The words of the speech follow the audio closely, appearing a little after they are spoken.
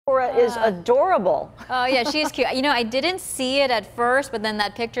is adorable. Oh yeah, she's cute. You know, I didn't see it at first, but then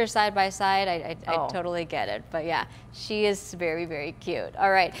that picture side by side, I totally get it. But yeah, she is very, very cute.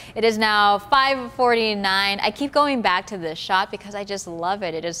 All right, it is now 5:49. I keep going back to this shot because I just love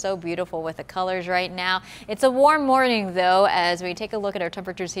it. It is so beautiful with the colors right now. It's a warm morning though. As we take a look at our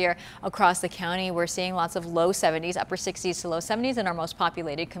temperatures here across the county, we're seeing lots of low 70s, upper 60s to low 70s in our most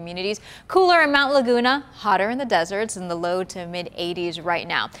populated communities. Cooler in Mount Laguna, hotter in the deserts, in the low to mid 80s right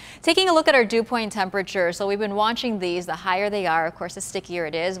now. Taking a look at our dew point temperature. So we've been watching these. The higher they are, of course, the stickier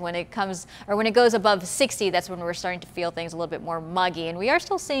it is. When it goes above 60, that's when we're starting to feel things a little bit more muggy. And we are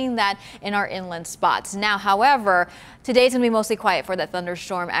still seeing that in our inland spots. Now, however, today's going to be mostly quiet for that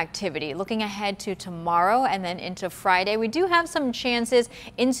thunderstorm activity. Looking ahead to tomorrow and then into Friday, we do have some chances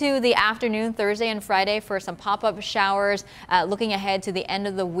into the afternoon, Thursday and Friday, for some pop-up showers. Looking ahead to the end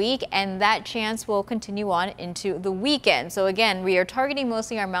of the week, and that chance will continue on into the weekend. So again, we are targeting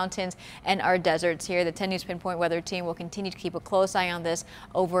mostly our mountains and our deserts here. The 10 News Pinpoint Weather team will continue to keep a close eye on this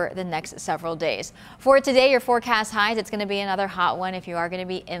over the next several days. For today, your forecast highs, it's going to be another hot one if you are going to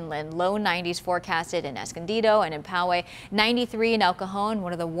be inland. Low 90s forecasted in Escondido and in Poway, 93 in El Cajon,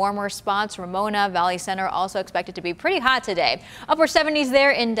 one of the warmer spots. Ramona, Valley Center also expected to be pretty hot today. Upper 70s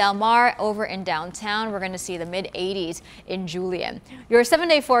there in Del Mar. Over in downtown, we're going to see the mid 80s in Julian. Your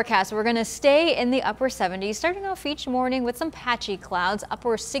 7-day forecast, we're going to stay in the upper 70s, starting off each morning with some patchy clouds.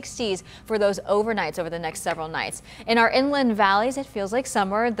 Upper 60s for those overnights over the next several nights. In our inland valleys, it feels like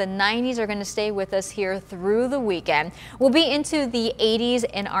summer. The 90s are going to stay with us here through the weekend. We'll be into the 80s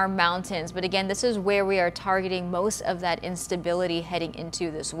in our mountains, but again, this is where we are targeting most of that instability heading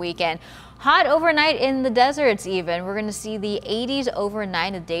into this weekend. Hot overnight in the deserts even. We're going to see the 80s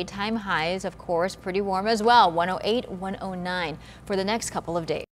overnight. The daytime highs, of course, pretty warm as well. 108, 109 for the next couple of days.